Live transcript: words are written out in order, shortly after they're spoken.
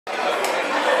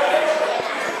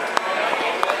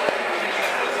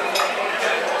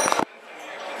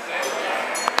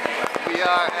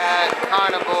are at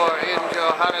Carnivore in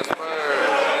Johannesburg.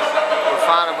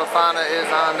 Bafana Bafana is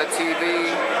on the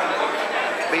TV,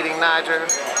 beating Niger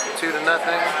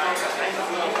 2-0.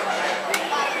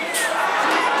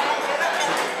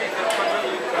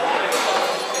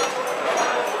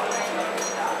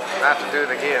 I have to do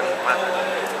it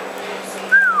again.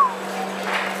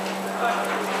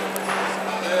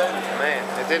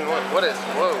 Man, it didn't work. What is,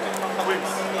 whoa.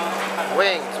 Wings.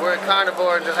 Wings. We're at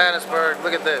Carnivore in Johannesburg.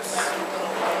 Look at this.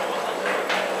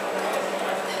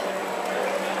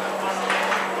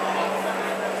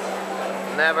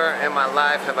 Never in my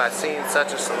life have I seen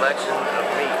such a selection of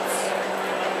meats.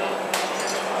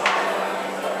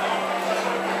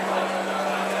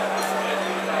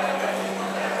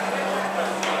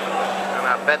 And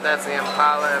I bet that's the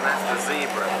Impala and that's the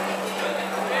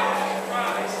zebra.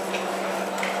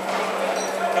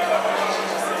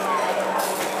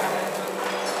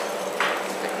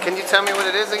 Can you tell me what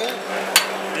it is again?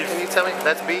 Beef. Can you tell me?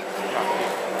 That's beef?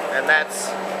 And that's...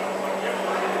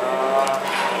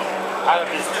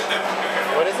 Hartebeest.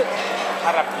 What is it?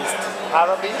 Hartebeest.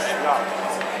 Hartebeest? No.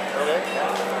 Okay.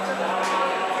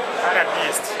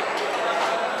 Hartebeest.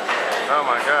 Oh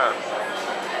my God.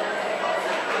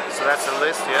 So that's the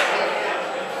list,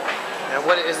 yeah. And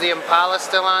what is the Impala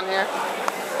still on here?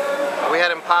 We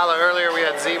had Impala earlier, we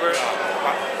had zebra.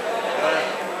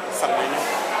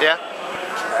 Yeah?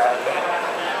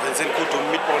 Then kudu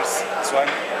meatballs, this one.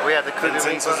 We had the kudu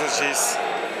Then meatballs. sausages,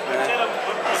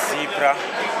 zebra.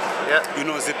 Yeah. You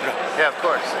know zebra? Yeah, of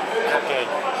course. Okay.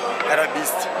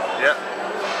 Hartebeest. Yeah.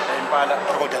 Impala,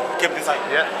 Crocodile. Keep this side.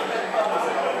 Yeah.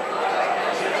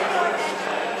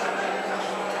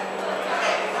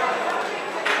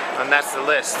 And that's the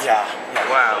list. Yeah.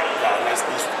 Wow. Yeah, nice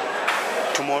list.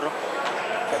 Tomorrow,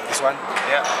 this one.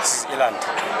 Yeah. This is eland.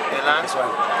 Eland? This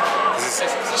one. This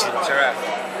is Giraffe.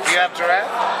 Do you have giraffe?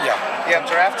 Yeah. You have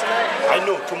giraffe tonight? I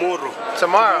know, tomorrow.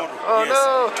 Tomorrow? Oh yes,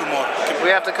 no. tomorrow. We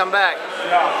have to come back.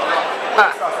 Ha.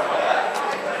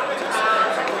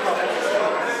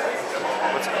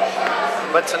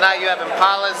 But tonight you have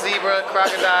Impala, zebra,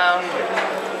 crocodile.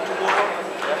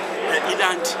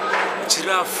 Eland,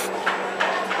 giraffe,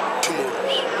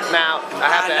 tomorrow. Now, I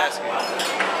have to ask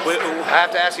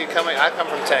you. I come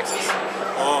from Texas.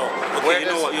 Oh, okay, Where you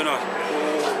know what,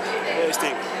 where you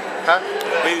staying? Huh?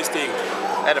 Where you staying?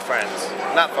 At a friend's.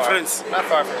 Not far. Friends? Not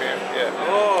far from here, yeah.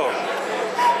 Oh,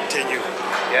 thank you.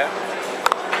 Yeah?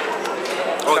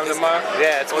 Oh, Come tomorrow?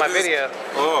 Yeah, it's my this- video.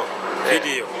 Oh,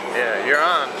 video. Yeah, you're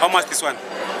on. How much this one?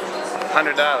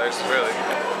 $100, really.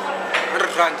 100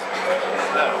 rand.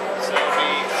 No, so it'll be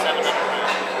 $700.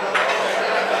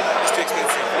 It's too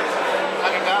expensive.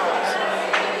 $100.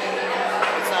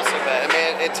 It's not so bad. I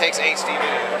mean, it takes HD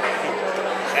video.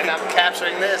 And I'm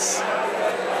capturing this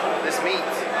meat.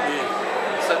 Yeah.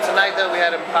 So tonight though we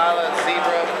had Impala,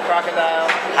 zebra, crocodile,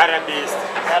 Hartebeest,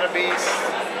 Hartebeest,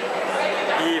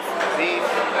 beef,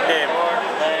 lamb, pork,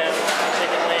 lamb,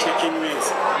 chicken wings. chicken wings,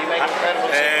 You make incredible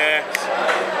chicken.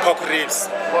 pork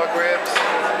ribs, Pork ribs,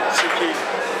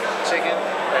 chicken.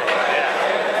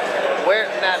 Yeah. Where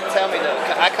now? Tell me though.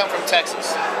 I come from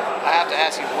Texas. I have to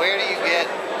ask you, where do you get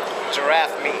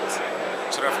giraffe meat?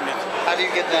 Giraffe meat. How do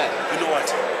you get that? You know what?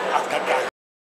 Ask that guy.